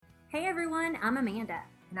Hey everyone, I'm Amanda.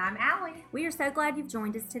 And I'm Allie. We are so glad you've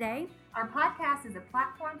joined us today. Our podcast is a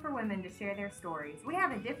platform for women to share their stories. We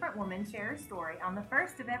have a different woman share her story on the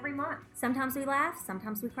first of every month. Sometimes we laugh,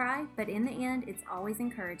 sometimes we cry, but in the end, it's always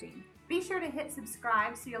encouraging. Be sure to hit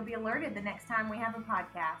subscribe so you'll be alerted the next time we have a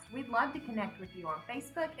podcast. We'd love to connect with you on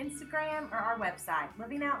Facebook, Instagram, or our website,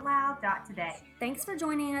 livingoutloud.today. Thanks for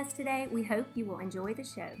joining us today. We hope you will enjoy the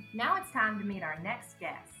show. Now it's time to meet our next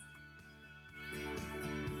guest.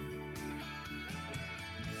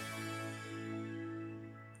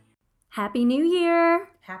 Happy New Year!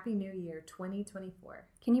 Happy New Year 2024.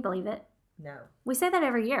 Can you believe it? No. We say that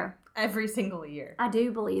every year. Every single year. I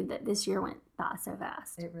do believe that this year went by so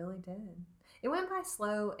fast. It really did. It went by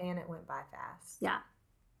slow and it went by fast. Yeah.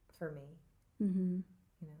 For me. Mm-hmm.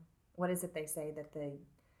 You know, what is it they say that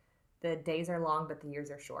the days are long but the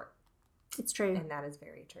years are short? It's true. And that is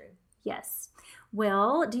very true. Yes.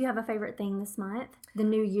 Well, do you have a favorite thing this month? The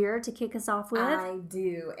new year to kick us off with? I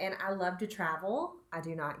do. And I love to travel. I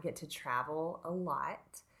do not get to travel a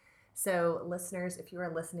lot. So listeners, if you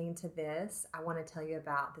are listening to this, I want to tell you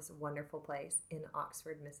about this wonderful place in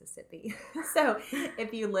Oxford, Mississippi. So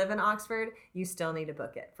if you live in Oxford, you still need to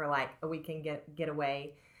book it for like a weekend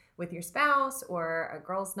getaway with your spouse or a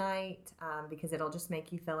girls' night, because it'll just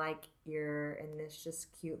make you feel like you're in this just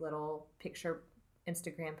cute little picture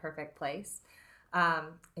Instagram perfect place.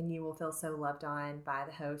 And you will feel so loved on by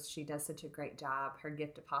the host. She does such a great job. Her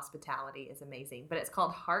gift of hospitality is amazing. But it's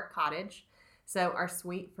called Hart Cottage. So our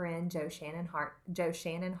sweet friend Jo Shannon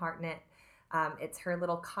Hartnett, it's her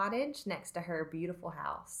little cottage next to her beautiful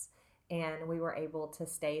house. And we were able to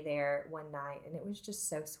stay there one night, and it was just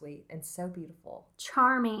so sweet and so beautiful.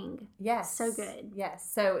 Charming. Yes. So good.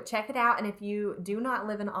 Yes. So check it out. And if you do not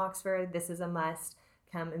live in Oxford, this is a must.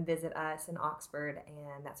 Come and visit us in Oxford,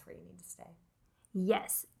 and that's where you need to stay.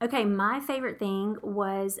 Yes. Okay, my favorite thing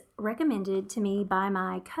was recommended to me by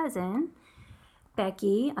my cousin,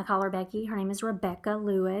 Becky. I call her Becky. Her name is Rebecca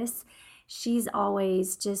Lewis. She's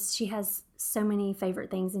always she has so many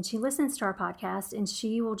favorite things, and she listens to our podcast, and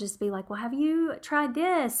she will just be like, well, have you tried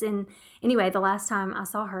this? And anyway, the last time I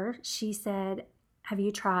saw her, she said, have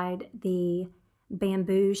you tried the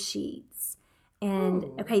bamboo sheets?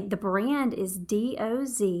 And okay, the brand is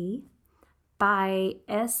DOZ by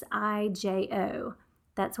SIJO.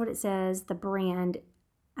 That's what it says, the brand.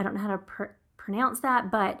 I don't know how to pronounce that,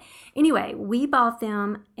 but anyway, we bought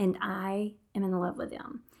them and I am in love with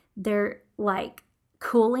them. They're like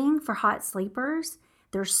cooling for hot sleepers.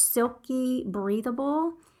 They're silky,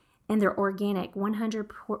 breathable, and they're organic,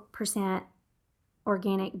 100%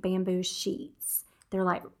 organic bamboo sheets. They're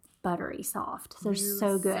like buttery soft. They're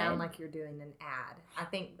so good. You sound like you're doing an ad. I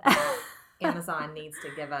think Amazon needs to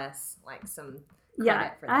give us like some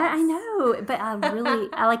credit for this. I know, but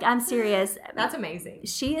I'm serious. That's amazing.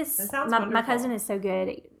 She is. That sounds my cousin is so good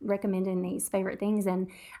at recommending these favorite things,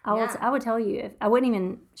 and I would tell you if I wouldn't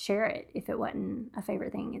even share it if it wasn't a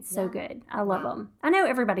favorite thing. It's so good. I love them. I know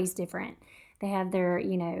everybody's different. They have their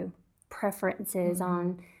preferences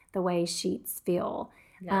on the way sheets feel.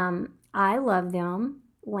 Yeah. I love them.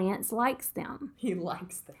 Lance likes them. He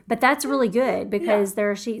likes them. But that's really good because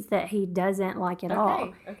there are sheets that he doesn't like at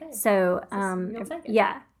all. Okay. So, you'll take it.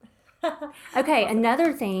 Yeah. Okay, awesome.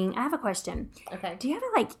 Another thing. I have a question. Okay. Do you have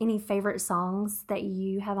any favorite songs that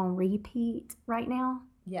you have on repeat right now?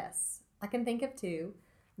 Yes. I can think of two.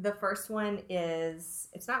 The first one is,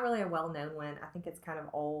 it's not really a well-known one. I think it's kind of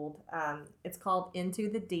old. It's called Into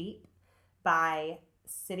the Deep by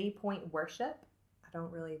City Point Worship. I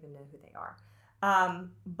don't really even know who they are.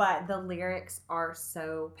 But the lyrics are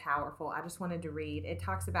so powerful. I just wanted to read. It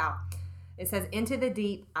says, into the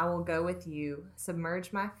deep, I will go with you,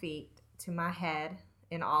 submerge my feet to my head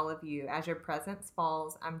in all of you. As your presence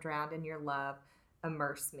falls, I'm drowned in your love,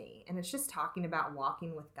 immerse me. And it's just talking about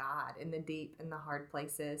walking with God in the deep and the hard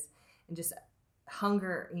places and just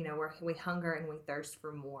hunger, where we hunger and we thirst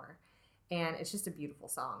for more. And it's just a beautiful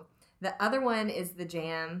song. The other one is the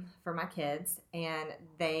jam for my kids, and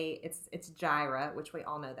it's Gyra, which we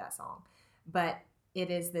all know that song, but it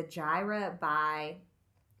is the Gyra by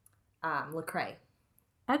Lecrae.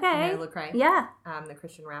 Okay. You know Lecrae? Yeah. The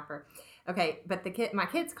Christian rapper. Okay, but my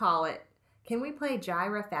kids call it, can we play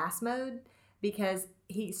Gyra fast mode? Because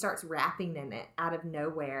he starts rapping in it out of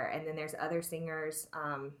nowhere, and then there's other singers.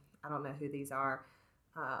 I don't know who these are.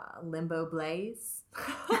 Limbo Blaze.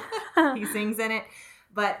 He sings in it.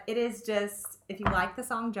 But it is just, if you like the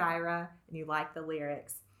song Gyra and you like the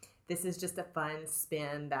lyrics, this is just a fun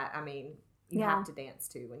spin that, you have to dance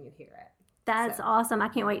to when you hear it. That's awesome. I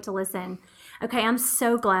can't wait to listen. Okay, I'm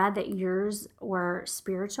so glad that yours were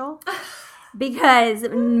spiritual. because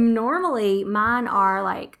normally mine are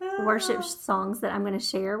like worship songs that I'm going to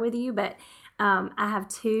share with you, but I have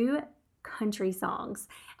two country songs,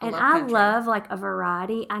 and I love like a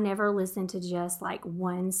variety. I never listen to just like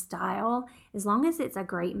one style. As long as it's a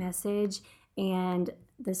great message and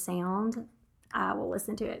the sound, I will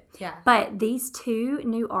listen to it. Yeah. But these two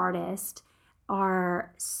new artists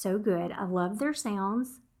are so good. I love their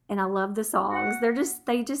sounds and I love the songs.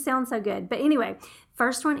 They just sound so good. But anyway,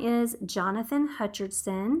 first one is Jonathan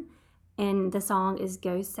Hutcherson, and the song is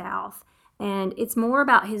Go South. And it's more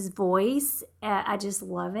about his voice. I just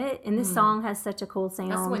love it. And this song has such a cool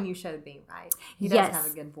sound. That's the one you showed me, right? He does have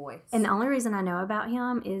a good voice. And the only reason I know about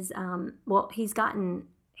him is,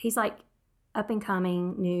 he's like up and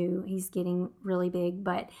coming, new. He's getting really big,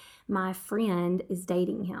 but my friend is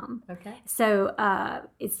dating him. Okay. So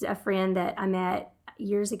it's a friend that I met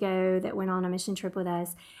years ago that went on a mission trip with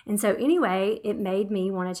us. And so anyway, it made me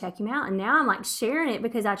want to check him out. And now I'm like sharing it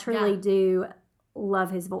because I truly do love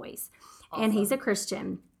his voice. Awesome. And he's a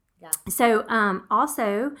Christian. Yeah. So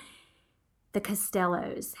also the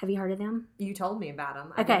Costellos. Have you heard of them? You told me about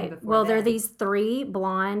them. Okay. Well, they're these three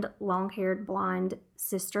long-haired blonde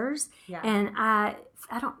sisters. Yeah. And I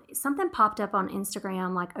don't, something popped up on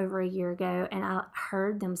Instagram like over a year ago, and I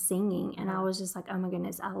heard them singing, and I was just like, oh my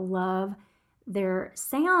goodness, I love their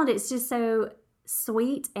sound. It's just so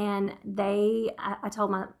sweet. And I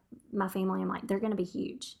told my family, I'm like, they're going to be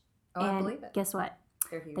huge. Oh, and I believe it. Guess what?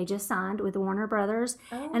 Huge. They just signed with Warner Brothers.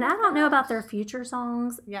 Oh, and I don't know about their future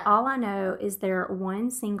songs. Yeah. All I know is their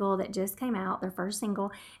one single that just came out, their first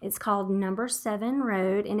single. It's called Number 7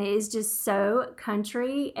 Road, and it is just so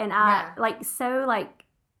country, and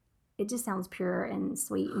it just sounds pure and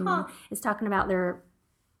sweet. And it's talking about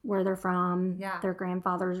where they're from, their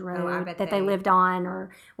grandfather's road that they lived on or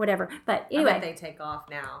whatever. But anyway, I bet they take off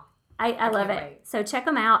now. I love it. Wait. So check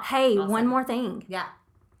them out. Hey, awesome. One more thing. Yeah.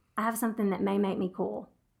 I have something that may make me cool.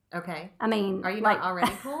 Okay. I mean, are you not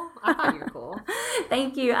already cool? I thought you were cool.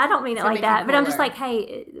 Thank you. I don't mean it like that, but I'm just like,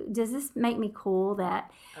 hey, does this make me cool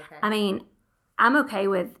that, I mean, I'm okay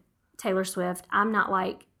with Taylor Swift. I'm not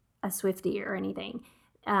like a Swiftie or anything.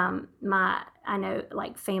 I know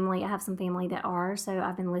like family, I have some family that are, so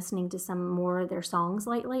I've been listening to some more of their songs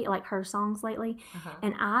lately, like her songs lately.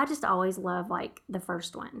 And I just always love like the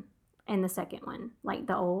first one and the second one, like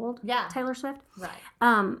the old Taylor Swift. Right.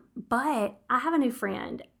 But I have a new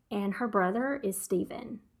friend, and her brother is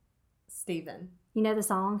Steven. Steven. You know the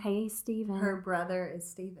song, Hey Steven? Her brother is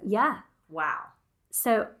Steven. Yeah. Wow.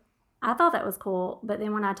 So I thought that was cool, but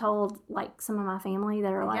then when I told like some of my family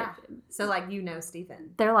that are like, so like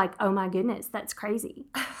Steven, they're like, oh my goodness, that's crazy.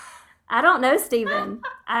 I don't know Steven.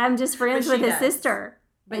 I'm just friends with his sister.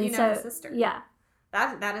 But and you know his sister. Yeah.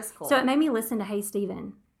 That is cool. So it made me listen to Hey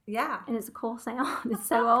Steven. Yeah. And it's a cool sound. It's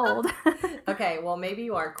so old. Okay, well maybe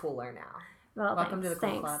you are cooler now. Well, welcome to the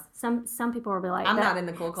cool club. Some people will be like, I'm not in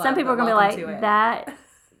the cool club. Some people are gonna be like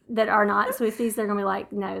that are not Swifties. They're gonna be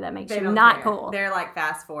like, no, that makes you not cool. They're like,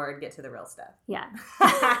 fast forward, get to the real stuff. Yeah.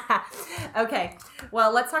 Okay,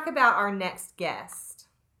 well, let's talk about our next guest.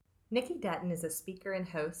 Nikki Dutton is a speaker and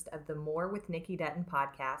host of the More with Nikki Dutton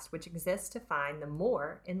podcast, which exists to find the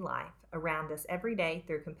more in life around us every day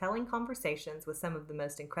through compelling conversations with some of the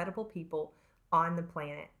most incredible people on the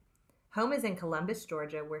planet. Home is in Columbus,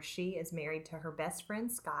 Georgia, where she is married to her best friend,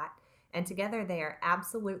 Scott, and together they are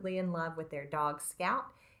absolutely in love with their dog, Scout,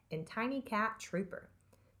 and tiny cat, Trooper.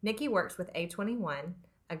 Nikki works with A21,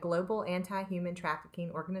 a global anti-human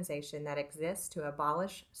trafficking organization that exists to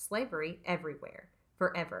abolish slavery everywhere,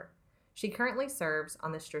 forever. She currently serves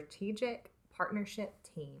on the Strategic Partnership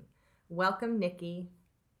team. Welcome, Nikki.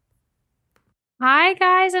 Hi,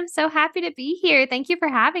 guys. I'm so happy to be here. Thank you for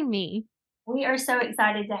having me. We are so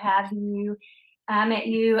excited to have you. I met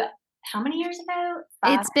you how many years ago?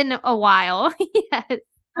 5. It's been a while. Yes.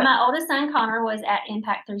 My oldest son, Connor, was at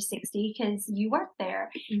Impact 360 because you worked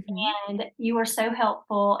there. And you were so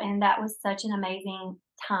helpful. And that was such an amazing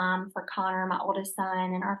time for Connor, my oldest son,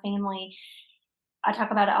 and our family. I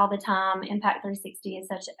talk about it all the time. Impact 360 is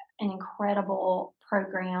such an incredible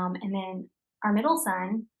program. And then our middle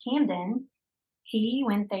son, Camden, he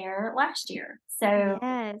went there last year. So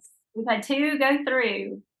we've had 2 go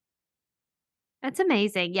through. That's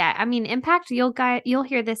amazing. Yeah. I mean, Impact, you'll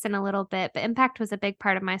hear this in a little bit, but Impact was a big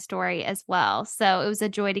part of my story as well. So it was a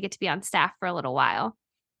joy to get to be on staff for a little while.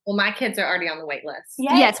 Well, my kids are already on the wait list.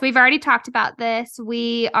 Yes, we've already talked about this.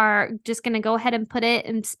 We are just going to go ahead and put it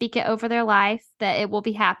and speak it over their life that it will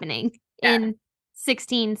be happening in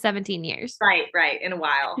 16, 17 years. Right, in a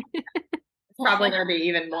while. probably going to be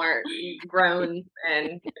even more grown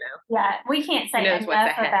and, Yeah, we can't who say knows what's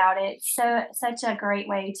enough ahead. about it. So such a great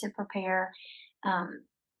way to prepare um,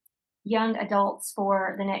 young adults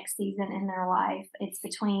for the next season in their life. It's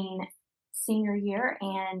between senior year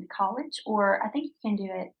and college, or I think you can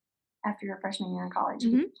do it after your freshman year in college.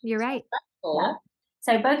 You're right. Yeah.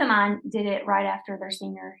 So both of mine did it right after their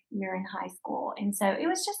senior year in high school. And so it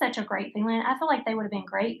was just such a great feeling. I feel like they would have been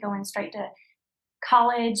great going straight to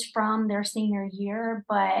college from their senior year,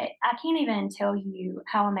 but I can't even tell you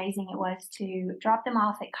how amazing it was to drop them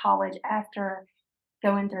off at college after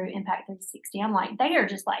going through Impact 360. I'm like, they are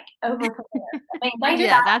just like over prepared. I mean, they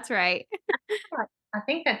Yeah, that's right. I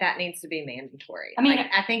think that needs to be mandatory. I mean,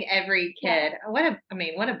 I think every yeah. kid, what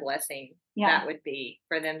a blessing Yeah. that would be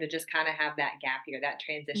for them to just kind of have that gap year, that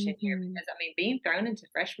transition year. Because being thrown into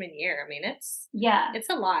freshman year, it's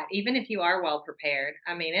a lot. Even if you are well prepared,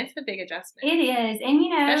 it's a big adjustment. It is,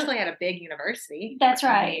 and especially at a big university. That's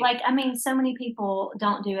right. So many people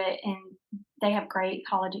don't do it, and they have great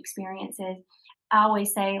college experiences. I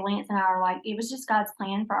always say Lance and I are like, it was just God's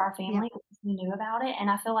plan for our family because we knew about it. And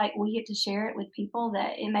I feel like we get to share it with people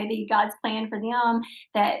that it may be God's plan for them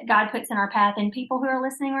that God puts in our path. And people who are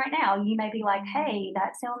listening right now, you may be like, hey,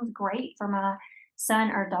 that sounds great for my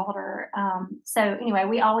son or daughter. So anyway,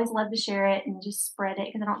 we always love to share it and just spread it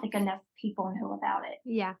because I don't think enough people know about it.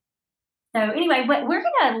 Yeah. So anyway, we're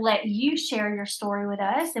going to let you share your story with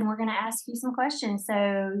us and we're going to ask you some questions.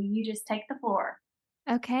 So you just take the floor.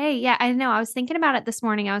 Okay. Yeah, I know. I was thinking about it this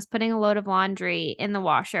morning. I was putting a load of laundry in the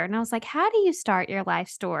washer and I was like, how do you start your life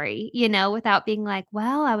story, without being like,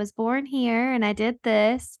 well, I was born here and I did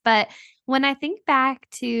this. But when I think back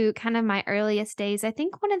to kind of my earliest days, I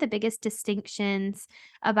think one of the biggest distinctions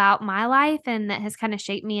about my life and that has kind of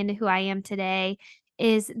shaped me into who I am today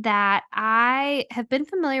is that I have been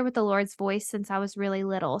familiar with the Lord's voice since I was really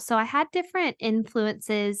little. So I had different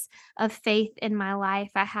influences of faith in my life.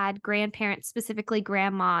 I had grandparents, specifically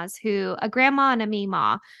grandmas, a grandma and a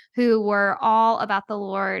meemaw, who were all about the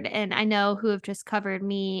Lord. And I know who have just covered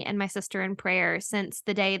me and my sister in prayer since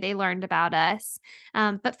the day they learned about us.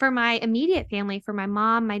 But for my immediate family, for my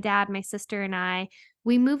mom, my dad, my sister, and I,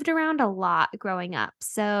 we moved around a lot growing up.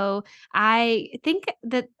 So I think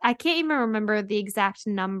that I can't even remember the exact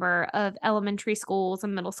number of elementary schools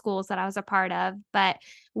and middle schools that I was a part of, but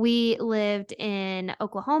we lived in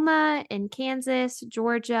Oklahoma, in Kansas,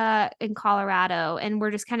 Georgia, in Colorado, and we're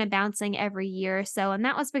just kind of bouncing every year or so. And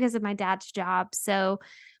that was because of my dad's job. So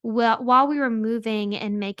while we were moving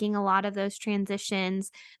and making a lot of those transitions,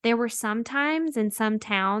 there were some times in some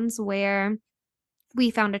towns where we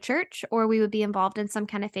found a church or we would be involved in some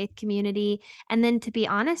kind of faith community. And then to be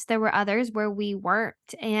honest, there were others where we weren't.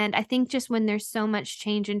 And I think just when there's so much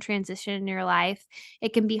change and transition in your life,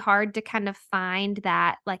 it can be hard to kind of find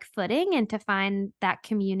that like footing and to find that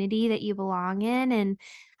community that you belong in.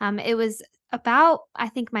 And it was about, I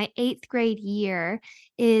think, my eighth grade year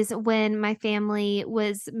is when my family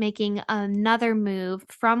was making another move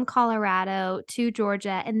from Colorado to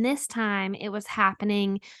Georgia. And this time it was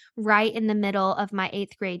happening right in the middle of my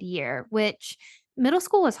eighth grade year, which middle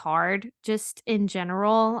school was hard just in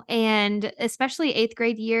general. And especially eighth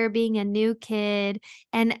grade year, being a new kid.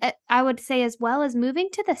 And I would say, as well as moving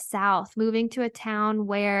to the South, moving to a town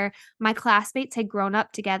where my classmates had grown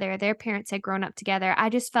up together, their parents had grown up together. I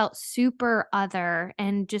just felt super other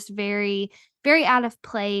and just very, very out of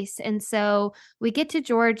place. And so we get to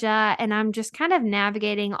Georgia and I'm just kind of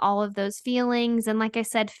navigating all of those feelings. And like I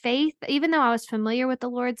said, faith, even though I was familiar with the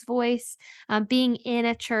Lord's voice, being in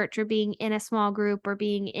a church or being in a small group or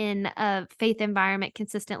being in a faith environment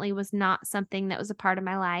consistently was not something that was a part of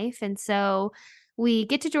my life. And so we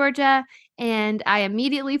get to Georgia and I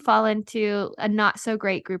immediately fall into a not so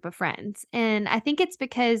great group of friends. And I think it's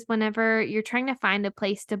because whenever you're trying to find a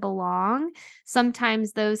place to belong,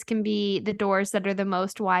 sometimes those can be the doors that are the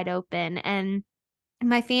most wide open. And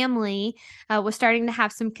my family was starting to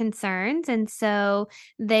have some concerns. And so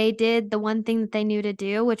they did the one thing that they knew to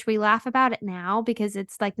do, which we laugh about it now because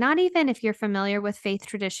it's like not even if you're familiar with faith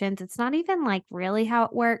traditions, it's not even like really how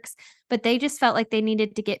it works. But they just felt like they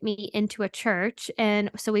needed to get me into a church. And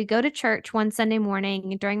so we go to church one Sunday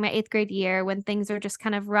morning during my eighth grade year when things are just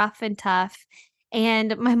kind of rough and tough.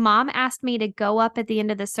 And my mom asked me to go up at the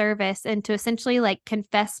end of the service and to essentially like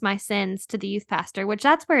confess my sins to the youth pastor, which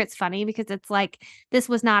that's where it's funny because it's like, this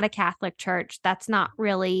was not a Catholic church. That's not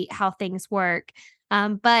really how things work.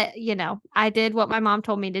 But, I did what my mom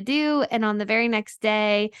told me to do. And on the very next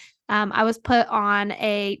day, I was put on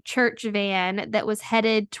a church van that was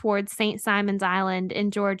headed towards St. Simon's Island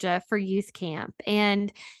in Georgia for youth camp.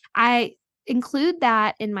 And I include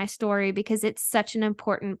that in my story because it's such an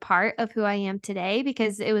important part of who I am today,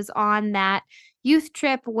 because it was on that youth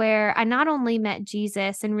trip where I not only met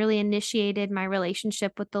Jesus and really initiated my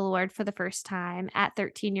relationship with the Lord for the first time at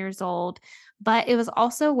 13 years old, but it was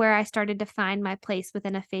also where I started to find my place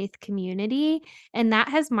within a faith community. And that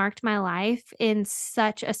has marked my life in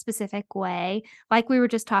such a specific way. Like we were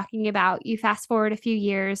just talking about, you fast forward a few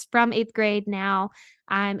years from eighth grade now,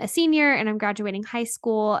 I'm a senior and I'm graduating high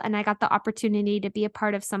school, and I got the opportunity to be a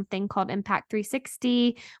part of something called Impact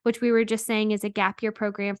 360, which we were just saying is a gap year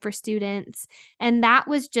program for students. And that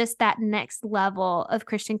was just that next level of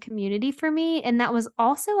Christian community for me. And that was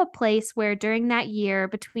also a place where during that year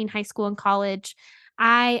between high school and college,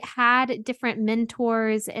 I had different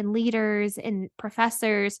mentors and leaders and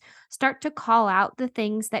professors start to call out the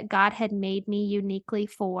things that God had made me uniquely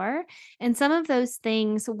for. And some of those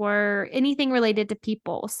things were anything related to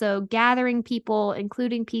people. So, gathering people,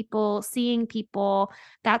 including people, seeing people,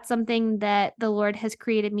 that's something that the Lord has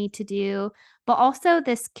created me to do. But also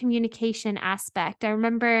this communication aspect. I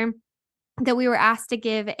remember that we were asked to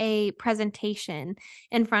give a presentation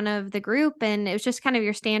in front of the group, and it was just kind of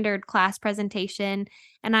your standard class presentation.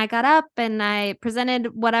 And I got up and I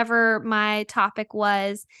presented whatever my topic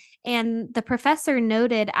was. And the professor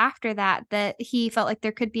noted after that that he felt like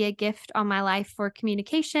there could be a gift on my life for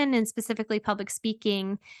communication and specifically public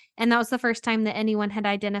speaking. And that was the first time that anyone had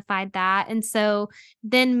identified that. And so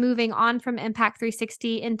then moving on from Impact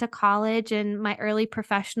 360 into college and my early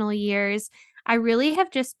professional years, I really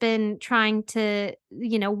have just been trying to,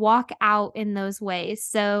 walk out in those ways.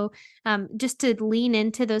 So, just to lean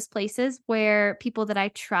into those places where people that I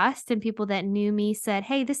trust and people that knew me said,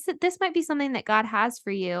 "Hey, this might be something that God has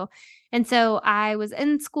for you." And so I was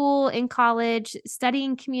in school, in college,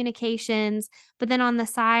 studying communications, but then on the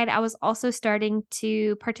side, I was also starting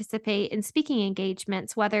to participate in speaking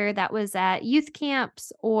engagements, whether that was at youth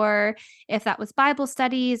camps or if that was Bible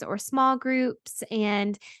studies or small groups.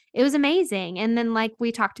 And it was amazing. And then, like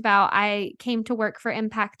we talked about, I came to work for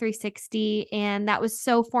Impact 360, and that was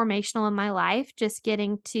so formational in my life, just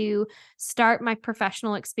getting to start my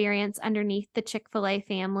professional experience underneath the Chick-fil-A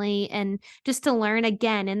family and just to learn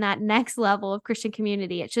again in that next level of Christian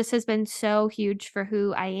community. It just has been so huge for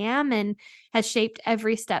who I am and has shaped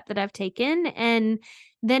every step that I've taken. And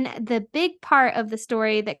then the big part of the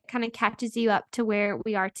story that kind of catches you up to where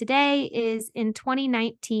we are today is in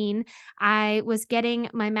 2019. I was getting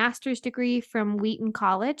my master's degree from Wheaton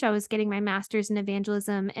College. I was getting my master's in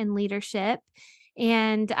evangelism and leadership.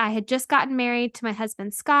 And I had just gotten married to my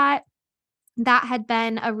husband, Scott. That had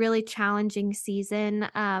been a really challenging season.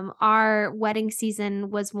 Our wedding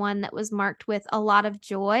season was one that was marked with a lot of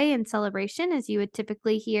joy and celebration, as you would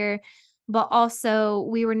typically hear. But also,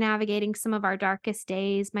 we were navigating some of our darkest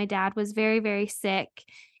days. My dad was very, very sick,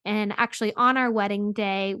 and actually, on our wedding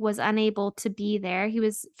day, was unable to be there. He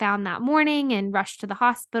was found that morning and rushed to the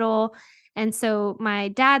hospital. And so, my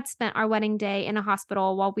dad spent our wedding day in a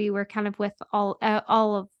hospital while we were kind of with all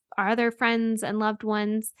of our other friends and loved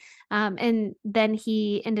ones. And then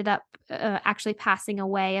he ended up actually passing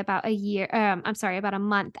away about about a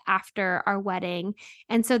month after our wedding.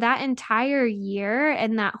 And so that entire year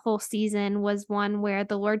and that whole season was one where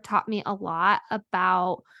the Lord taught me a lot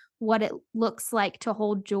about what it looks like to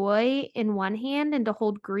hold joy in one hand and to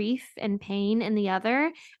hold grief and pain in the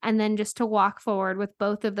other. And then just to walk forward with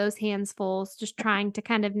both of those hands full, just trying to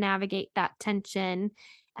kind of navigate that tension.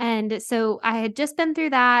 And so I had just been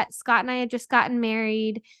through that. Scott and I had just gotten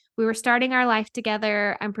married. We were starting our life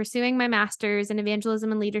together. I'm pursuing my master's in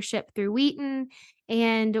evangelism and leadership through Wheaton.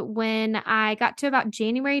 And when I got to about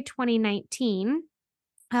January 2019,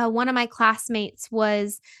 one of my classmates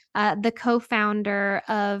was the co-founder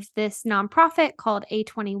of this nonprofit called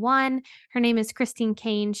A21. Her name is Christine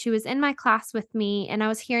Kane. She was in my class with me, and I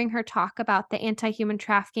was hearing her talk about the anti-human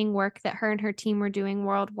trafficking work that her and her team were doing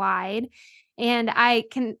worldwide. And I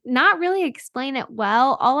can not really explain it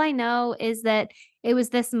well. All I know is that it was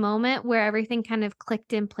this moment where everything kind of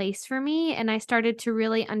clicked in place for me, and I started to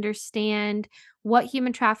really understand what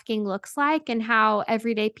human trafficking looks like and how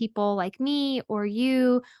everyday people like me or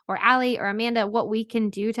you or Allie or Amanda, what we can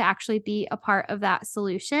do to actually be a part of that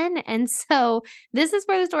solution. And so this is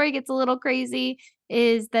where the story gets a little crazy.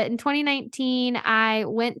 Is that in 2019, I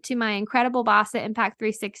went to my incredible boss at Impact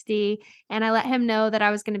 360 and I let him know that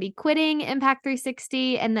I was going to be quitting Impact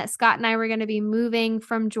 360 and that Scott and I were going to be moving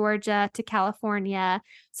from Georgia to California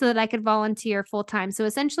so that I could volunteer full time. So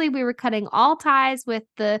essentially, we were cutting all ties with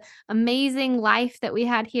the amazing life that we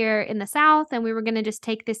had here in the South, and we were going to just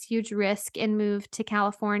take this huge risk and move to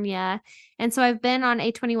California. And so I've been on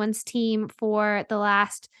A21's team for the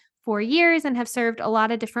last years and have served a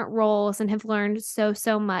lot of different roles and have learned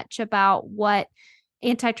so much about what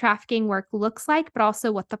anti-trafficking work looks like, but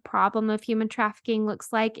also what the problem of human trafficking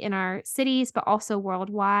looks like in our cities, but also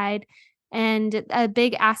worldwide. And a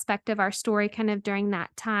big aspect of our story kind of during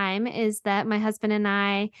that time is that my husband and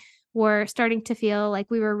I were starting to feel like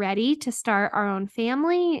we were ready to start our own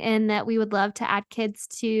family and that we would love to add kids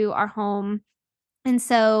to our home. And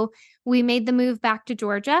so we made the move back to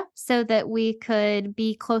Georgia so that we could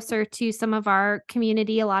be closer to some of our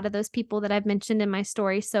community. A lot of those people that I've mentioned in my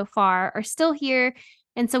story so far are still here.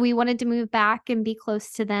 And so we wanted to move back and be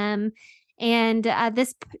close to them. And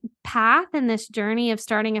this path and this journey of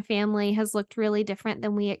starting a family has looked really different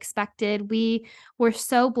than we expected. We were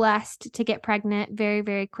so blessed to get pregnant very,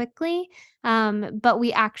 very quickly. But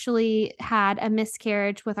we actually had a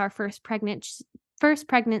miscarriage with our first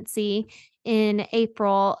pregnancy in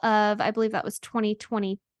April of, I believe that was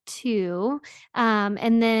 2022.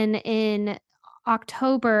 And then in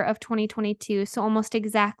October of 2022, so almost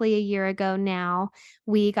exactly a year ago now,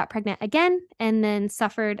 we got pregnant again and then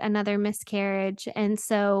suffered another miscarriage. And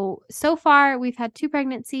so far, we've had 2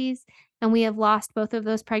 pregnancies and we have lost both of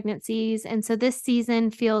those pregnancies. And so this season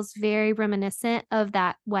feels very reminiscent of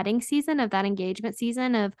that wedding season, of that engagement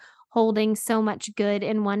season, of holding so much good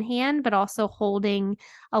in one hand, but also holding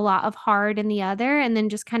a lot of hard in the other, and then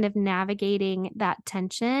just kind of navigating that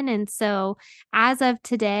tension. And so, as of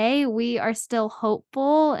today, we are still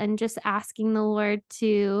hopeful and just asking the Lord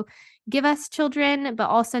to give us children, but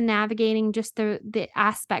also navigating just the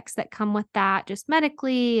aspects that come with that, just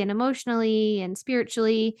medically and emotionally and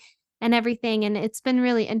spiritually and everything. And it's been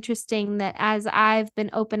really interesting that as I've been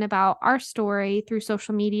open about our story through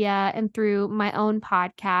social media and through my own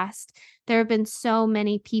podcast, there have been so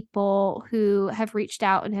many people who have reached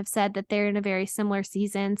out and have said that they're in a very similar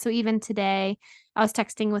season. So even today, I was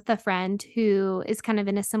texting with a friend who is kind of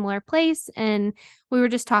in a similar place, and we were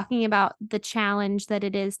just talking about the challenge that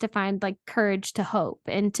it is to find like courage to hope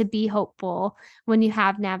and to be hopeful when you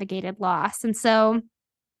have navigated loss. And so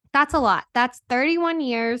that's a lot. That's 31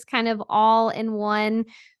 years kind of all in one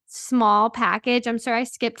small package. I'm sure I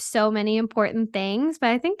skipped so many important things, but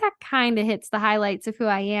I think that kind of hits the highlights of who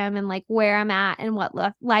I am and like where I'm at and what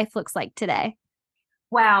life looks like today.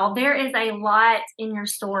 Wow, there is a lot in your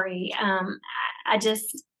story. I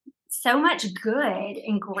just so much good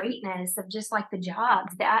and greatness of just like the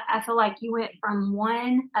jobs that I feel like you went from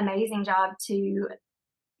one amazing job to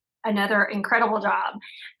another incredible job.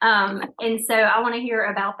 And so I want to hear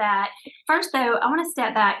about that. First, though, I want to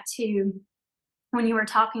step back to when you were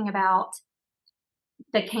talking about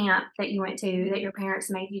the camp that you went to that your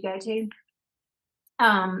parents made you go to,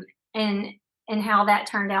 um, and and how that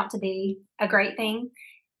turned out to be a great thing.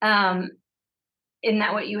 Um, isn't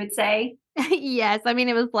that what you would say? Yes, I mean,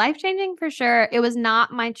 it was life-changing for sure. It was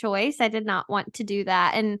not my choice. I did not want to do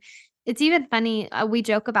that, and it's even funny, we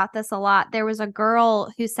joke about this a lot. There was a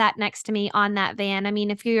girl who sat next to me on that van. I mean,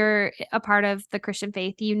 if you're a part of the Christian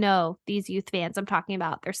faith, you know these youth vans I'm talking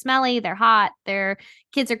about. They're smelly, they're hot, their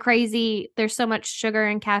kids are crazy, there's so much sugar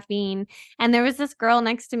and caffeine, and there was this girl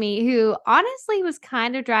next to me who honestly was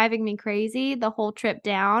kind of driving me crazy the whole trip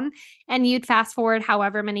down, and you'd fast forward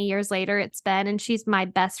however many years later it's been, and she's my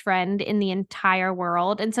best friend in the entire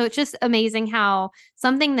world. And so it's just amazing how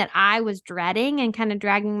something that I was dreading and kind of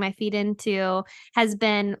dragging my feet into has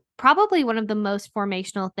been probably one of the most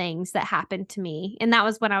formational things that happened to me. And that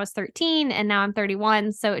was when I was 13 and now I'm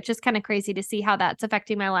 31. So it's just kind of crazy to see how that's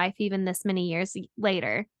affecting my life even this many years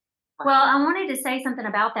later. Well, I wanted to say something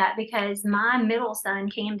about that because my middle son,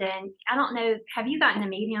 Camden, I don't know, have you gotten to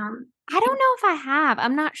meet him? I don't know if I have.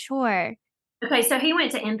 I'm not sure. Okay, so he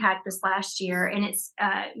went to Impact this last year, and it's,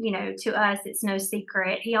 to us, it's no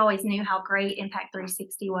secret. He always knew how great Impact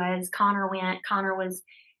 360 was. Connor went. Connor was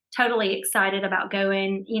totally excited about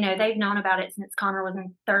going. You know, they've known about it since Connor was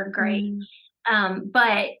in third grade. Mm,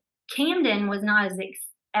 But Camden was not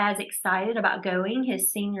as excited about going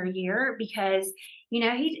his senior year because,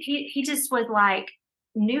 he just was like,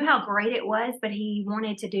 knew how great it was, but he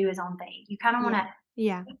wanted to do his own thing. You kind of want yeah. to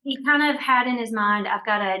Yeah. he kind of had in his mind, I've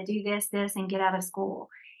got to do this, and get out of school,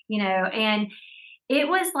 and it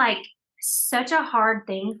was like such a hard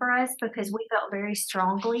thing for us because we felt very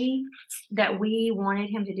strongly that we wanted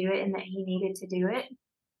him to do it and that he needed to do it.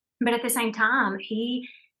 But at the same time, he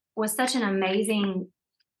was such an amazing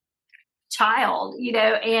child, and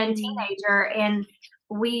Mm, teenager. And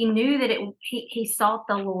we knew that he sought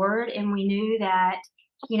the Lord, and we knew that,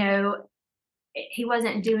 you know, he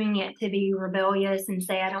wasn't doing it to be rebellious and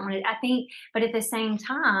say, I don't want to, I think, but at the same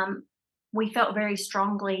time, we felt very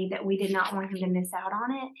strongly that we did not want him to miss out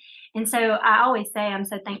on it. And so I always say I'm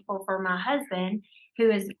so thankful for my husband who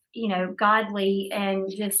is, godly, and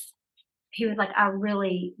just, he was like, I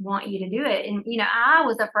really want you to do it. And, I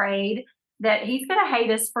was afraid that he's going to hate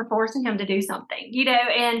us for forcing him to do something,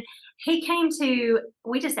 and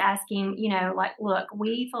we just asked him, like, look,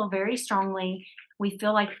 we feel very strongly. We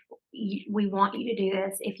feel like we want you to do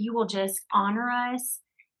this. If you will just honor us,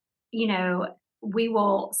 you know, we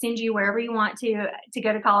will send you wherever you want to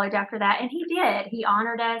go to college after that. And he did. He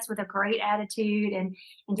honored us with a great attitude, and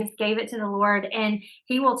just gave it to the Lord. And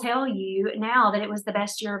he will tell you now that it was the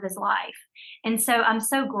best year of his life. And so I'm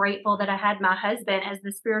so grateful that I had my husband as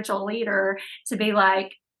the spiritual leader to be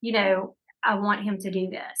like, I want him to do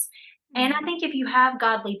this. And I think if you have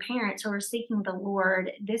godly parents who are seeking the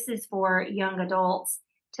Lord, this is for young adults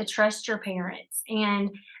to trust your parents. And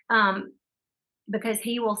because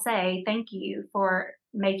he will say, thank you for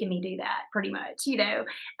making me do that, pretty much,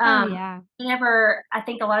 Oh, yeah. Whenever, I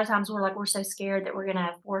think a lot of times we're so scared that we're going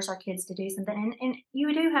to force our kids to do something. And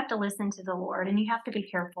you do have to listen to the Lord, and you have to be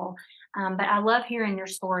careful. But I love hearing your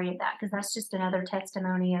story of that, because that's just another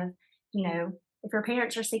testimony of, if your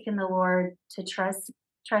parents are seeking the Lord, to trust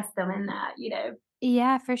them in that.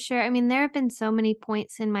 Yeah, for sure. I mean, there have been so many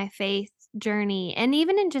points in my faith journey and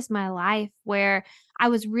even in just my life where I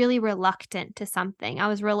was really reluctant to something. I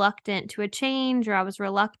was reluctant to a change, or I was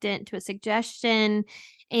reluctant to a suggestion.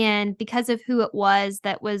 And because of who it was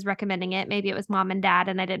that was recommending it, maybe it was mom and dad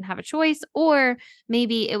and I didn't have a choice, or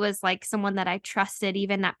maybe it was like someone that I trusted,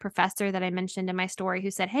 even that professor that I mentioned in my story who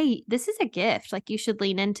said, "Hey, this is a gift. Like, you should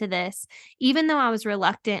lean into this." Even though I was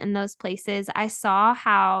reluctant in those places, I saw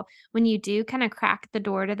how when you do kind of crack the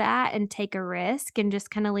door to that and take a risk and just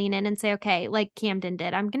kind of lean in and say, okay, like Camden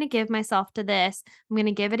did, I'm going to give myself to this. I'm going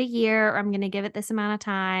to give it a year, or I'm going to give it this amount of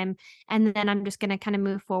time. And then I'm just going to kind of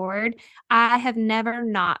move forward. I have never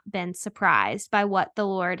not been surprised by what the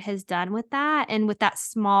Lord has done with that, and with that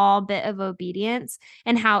small bit of obedience,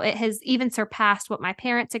 and how it has even surpassed what my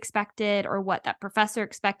parents expected, or what that professor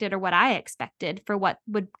expected, or what I expected for what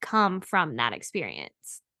would come from that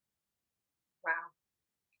experience. Wow.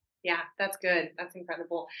 Yeah, that's good. That's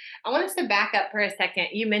incredible. I want us to back up for a second.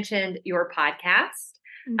 You mentioned your podcast.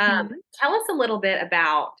 Mhm. Tell us a little bit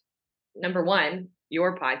about, number one,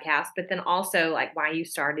 your podcast, but then also like why you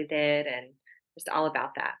started it and just all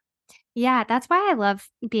about that. Yeah, that's why I love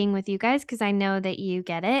being with you guys, because I know that you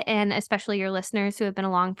get it. And especially your listeners who have been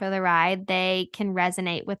along for the ride, they can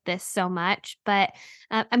resonate with this so much. But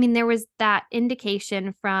I mean, there was that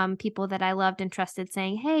indication from people that I loved and trusted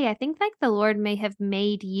saying, hey, I think like the Lord may have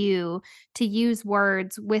made you to use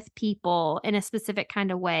words with people in a specific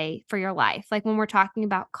kind of way for your life. Like when we're talking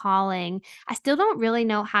about calling, I still don't really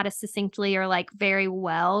know how to succinctly or like very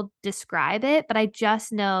well describe it, but I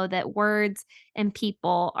just know that words and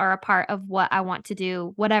people are a part of what I want to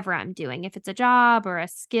do, whatever I'm doing, if it's a job or a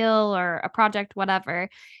skill or a project, whatever.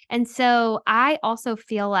 And so I also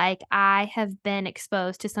feel like I have been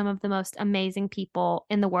exposed to some of the most amazing people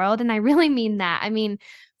in the world. And I really mean that. I mean,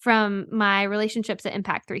 from my relationships at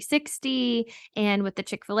Impact 360 and with the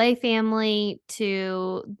Chick-fil-A family,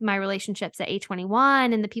 to my relationships at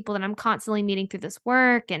A21 and the people that I'm constantly meeting through this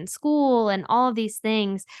work and school and all of these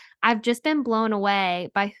things. I've just been blown away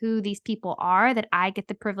by who these people are that I get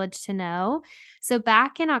the privilege to know. So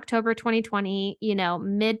back in October 2020,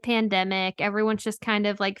 mid pandemic, everyone's just kind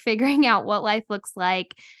of like figuring out what life looks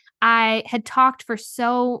like. I had talked for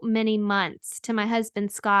so many months to my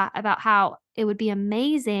husband, Scott, about how it would be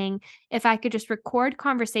amazing if I could just record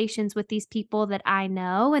conversations with these people that I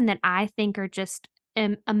know and that I think are just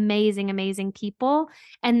amazing, amazing people,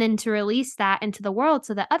 and then to release that into the world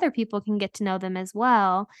so that other people can get to know them as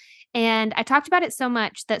well. And I talked about it so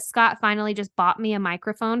much that Scott finally just bought me a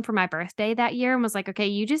microphone for my birthday that year and was like, okay,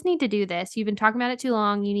 you just need to do this. You've been talking about it too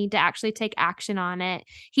long. You need to actually take action on it.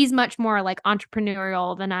 He's much more like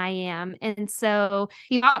entrepreneurial than I am. And so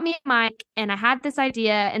he bought me a mic, and I had this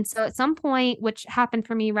idea. And so at some point, which happened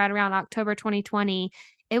for me right around October 2020,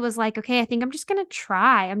 it was like, okay, I think I'm just going to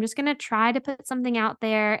try. I'm just going to try to put something out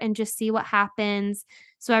there and just see what happens.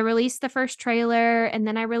 So I released the first trailer, and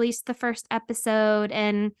then I released the first episode.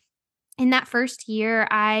 And in that first year,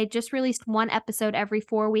 I just released one episode every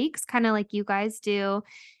 4 weeks, kind of like you guys do.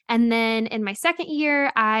 And then in my second year,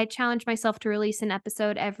 I challenged myself to release an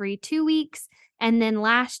episode every 2 weeks. And then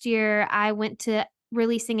last year, I went to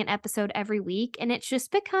releasing an episode every week. And it's just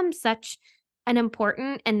become such an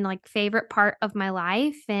important and like favorite part of my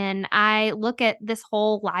life. And I look at this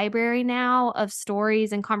whole library now of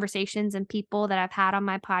stories and conversations and people that I've had on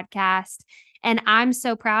my podcast, and I'm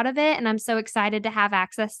so proud of it, and I'm so excited to have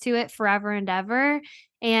access to it forever and ever.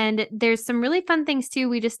 And there's some really fun things too.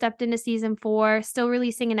 We just stepped into season 4, still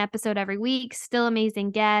releasing an episode every week, still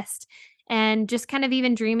amazing guest. and just kind of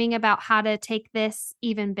even dreaming about how to take this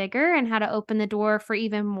even bigger and how to open the door for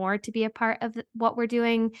even more to be a part of what we're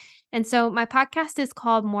doing. And so my podcast is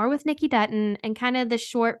called More with Nikki Dutton. And kind of the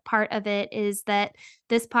short part of it is that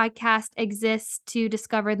this podcast exists to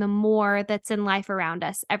discover the more that's in life around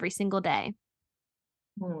us every single day.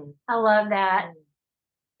 I love that. Mm.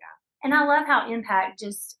 And I love how Impact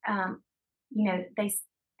just, they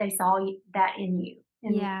saw that in you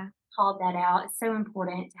and Yeah. called that out. It's so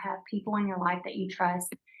important to have people in your life that you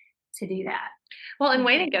trust to do that. Well, and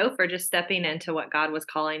way to go for just stepping into what God was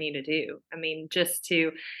calling you to do. I mean,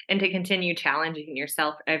 to continue challenging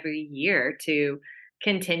yourself every year to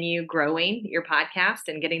continue growing your podcast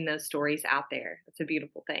and getting those stories out there. It's a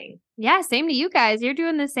beautiful thing. Yeah, same to you guys. You're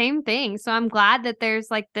doing the same thing. So I'm glad that there's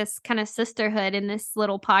like this kind of sisterhood in this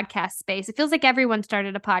little podcast space. It feels like everyone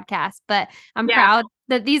started a podcast, but I'm Yeah. proud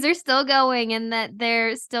that these are still going and that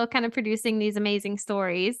they're still kind of producing these amazing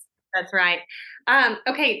stories. That's right.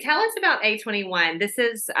 Okay, tell us about A21. This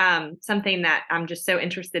is something that I'm just so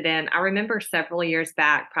interested in. I remember several years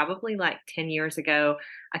back, probably like 10 years ago,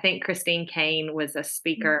 I think Christine Kane was a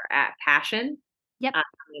speaker at Passion. Yep. I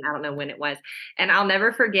mean, I don't know when it was. And I'll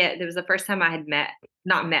never forget, it was the first time I had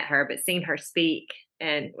not met her, but seen her speak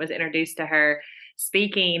and was introduced to her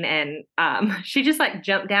speaking. And she just like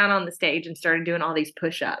jumped down on the stage and started doing all these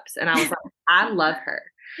push-ups. And I was like, I love her.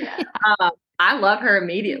 Yeah. I love her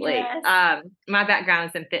immediately. Yes. My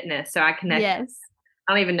background is in fitness, so I connected. Yes.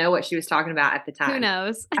 I don't even know what she was talking about at the time. Who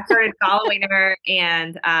knows? I started following her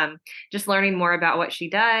and just learning more about what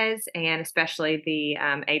she does, and especially the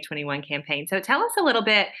A21 campaign. So tell us a little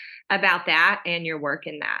bit about that and your work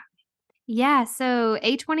in that. Yeah, so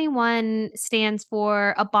A21 stands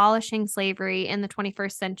for Abolishing Slavery in the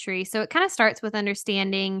 21st Century. So it kind of starts with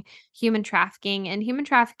understanding human trafficking, and human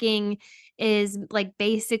trafficking is like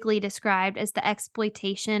basically described as the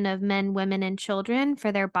exploitation of men, women, and children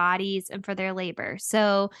for their bodies and for their labor.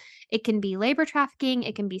 So it can be labor trafficking,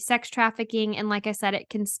 it can be sex trafficking, and like I said, it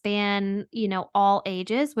can span, all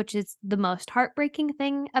ages, which is the most heartbreaking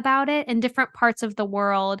thing about it. In different parts of the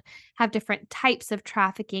world have different types of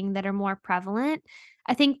trafficking that are more prevalent.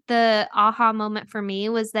 I think the aha moment for me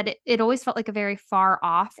was that it always felt like a very far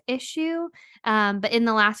off issue. But in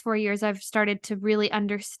the last 4 years, I've started to really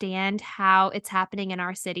understand how it's happening in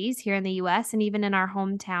our cities here in the US and even in our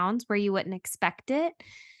hometowns where you wouldn't expect it.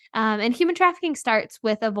 And human trafficking starts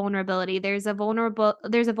with a vulnerability. There's a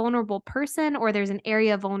vulnerable person or there's an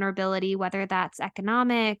area of vulnerability, whether that's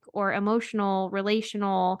economic or emotional,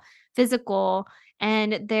 relational, physical.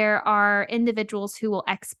 And there are individuals who will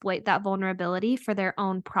exploit that vulnerability for their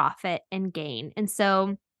own profit and gain. And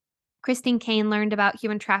so Christine Kane learned about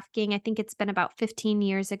human trafficking. I think it's been about 15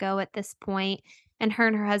 years ago at this point. And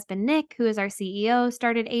her husband, Nick, who is our CEO,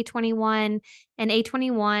 started A21. And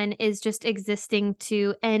A21 is just existing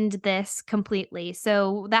to end this completely.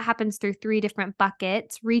 So that happens through 3 different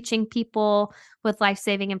buckets: reaching people with life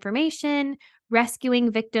saving information,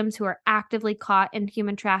 rescuing victims who are actively caught in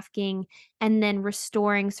human trafficking, and then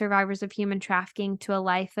restoring survivors of human trafficking to a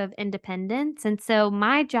life of independence. And so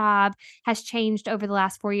my job has changed over the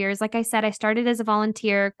last 4 years. Like I said, I started as a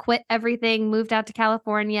volunteer, quit everything, moved out to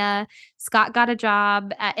California. Scott got a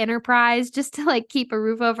job at Enterprise just to like keep a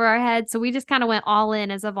roof over our heads. So we just kind of went all in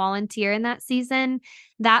as a volunteer in that season.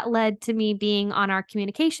 That led to me being on our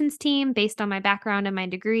communications team based on my background and my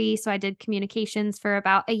degree. So I did communications for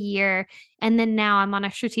about a year. And then now I'm on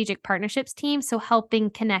a strategic partnerships team. So helping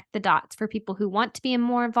connect the dots for people who want to be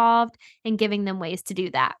more involved and giving them ways to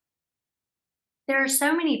do that. There are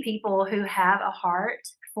so many people who have a heart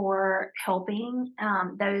for helping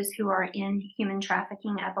those who are in human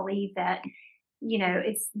trafficking. I believe that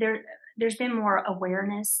it's there. There's been more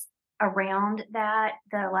awareness around that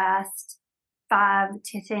the last 5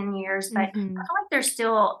 to 10 years, but I feel Mhm. like there's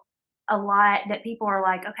still a lot that people are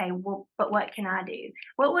like, okay, well, but what can I do?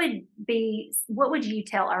 What would you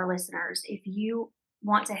tell our listeners if you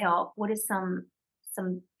want to help? What is some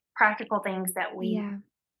practical things that we Yeah.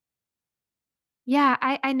 Yeah,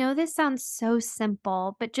 I know this sounds so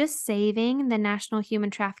simple, but just saving the National Human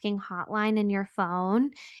Trafficking Hotline in your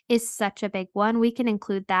phone is such a big one. We can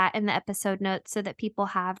include that in the episode notes so that people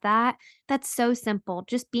have that. That's so simple.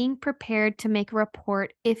 Just being prepared to make a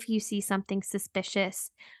report if you see something suspicious.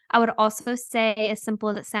 I would also say, as simple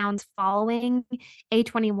as it sounds, following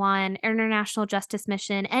A21, International Justice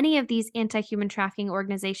Mission, any of these anti human trafficking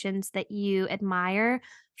organizations that you admire,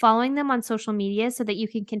 following them on social media so that you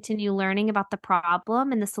can continue learning about the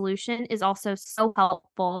problem and the solution is also so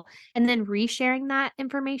helpful. And then resharing that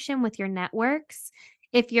information with your networks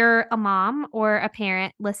if you're a mom or a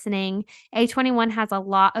parent listening, A21 has a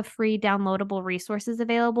lot of free downloadable resources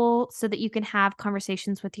available so that you can have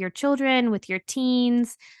conversations with your children, with your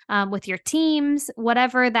teens, with your teams,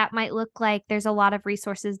 whatever that might look like. There's a lot of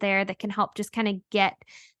resources there that can help just kind of get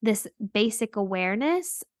this basic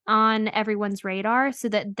awareness on everyone's radar so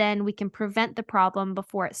that then we can prevent the problem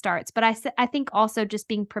before it starts. But I think also just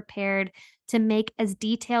being prepared to make as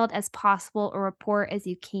detailed as possible a report as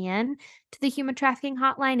you can to the human trafficking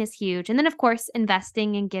hotline is huge. And then, of course,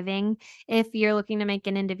 investing and giving. If you're looking to make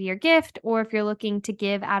an end of year gift or if you're looking to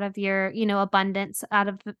give out of your, abundance, out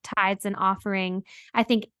of the tithes and offering, I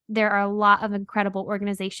think there are a lot of incredible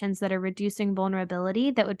organizations that are reducing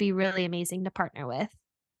vulnerability that would be really amazing to partner with.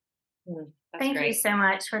 That's Thank you great. so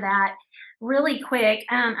much for that. Really quick,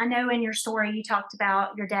 I know in your story you talked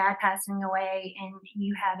about your dad passing away and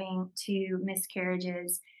you having two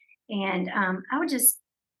miscarriages, and I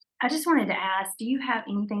just wanted to ask, do you have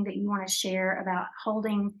anything that you want to share about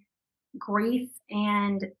holding grief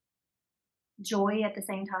and joy at the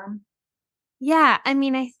same time? Yeah, I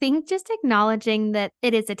mean, I think just acknowledging that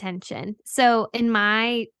it is attention. So in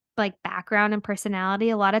my background and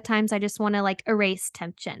personality, a lot of times I just want to erase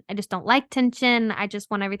tension. I just don't like tension. I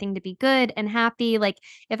just want everything to be good and happy. Like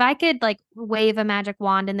if I could wave a magic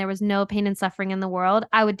wand and there was no pain and suffering in the world,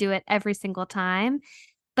 I would do it every single time.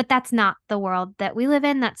 But that's not the world that we live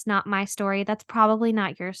in, that's not my story, that's probably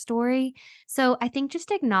not your story. So, I think just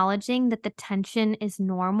acknowledging that the tension is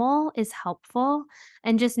normal is helpful,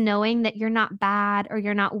 and just knowing that you're not bad or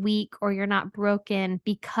you're not weak or you're not broken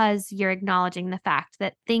because you're acknowledging the fact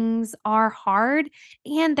that things are hard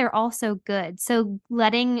and they're also good. So,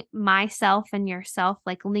 letting myself and yourself,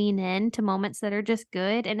 lean in to moments that are just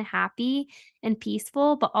good and happy and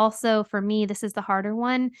peaceful, but also for me, this is the harder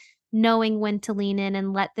one, knowing when to lean in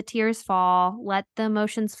and let the tears fall, let the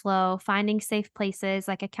emotions flow, finding safe places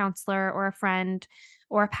like a counselor or a friend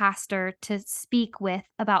or a pastor to speak with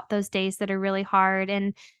about those days that are really hard.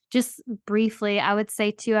 And just briefly, I would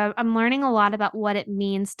say too, I'm learning a lot about what it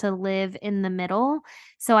means to live in the middle.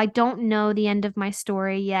 So I don't know the end of my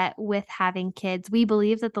story yet with having kids. We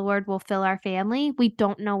believe that the Lord will fill our family. We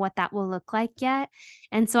don't know what that will look like yet.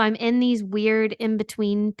 And so I'm in these weird in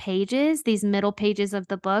between pages, these middle pages of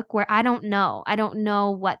the book where I don't know. I don't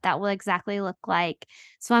know what that will exactly look like.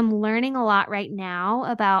 So I'm learning a lot right now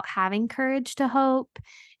about having courage to hope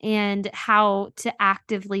and how to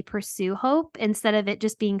actively pursue hope instead of it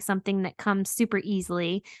just being something that comes super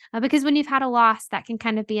easily. Because when you've had a loss, that can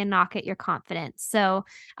kind of be a knock at your confidence. So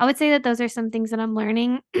I would say that those are some things that I'm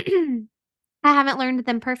learning. I haven't learned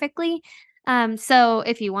them perfectly. So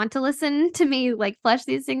if you want to listen to me flesh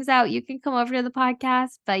these things out, you can come over to the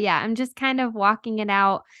podcast. But yeah, I'm just kind of walking it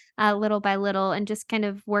out little by little and just kind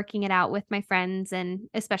of working it out with my friends and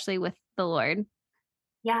especially with the Lord.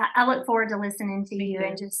 Yeah, I look forward to listening to Me you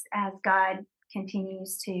and too. just as God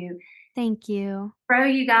continues to Thank you. grow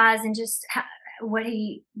you guys and just what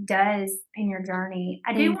He does in your journey.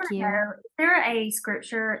 I do want Thank to you. know, is there a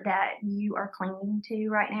scripture that you are clinging to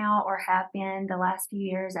right now or have been the last few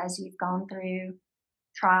years as you've gone through Y-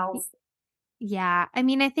 trials? Yeah. I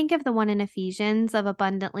mean, I think of the one in Ephesians of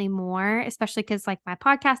abundantly more, especially because my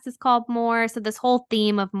podcast is called More. So this whole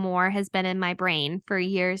theme of more has been in my brain for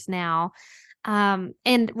years now.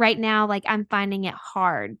 And right now, I'm finding it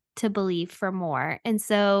hard to believe for more. And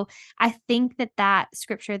so I think that that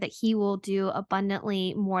scripture that he will do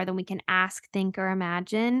abundantly more than we can ask, think, or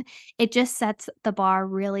imagine, it just sets the bar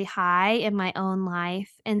really high in my own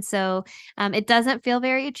life. And so it doesn't feel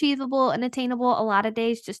very achievable and attainable a lot of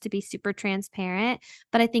days, just to be super transparent.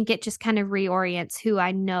 But I think it just kind of reorients who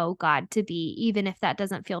I know God to be, even if that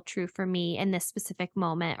doesn't feel true for me in this specific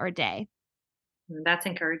moment or day. That's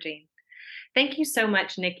encouraging. Thank you so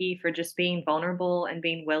much, Nikki, for just being vulnerable and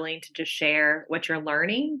being willing to just share what you're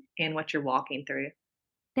learning and what you're walking through.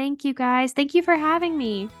 Thank you guys. Thank you for having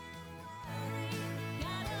me.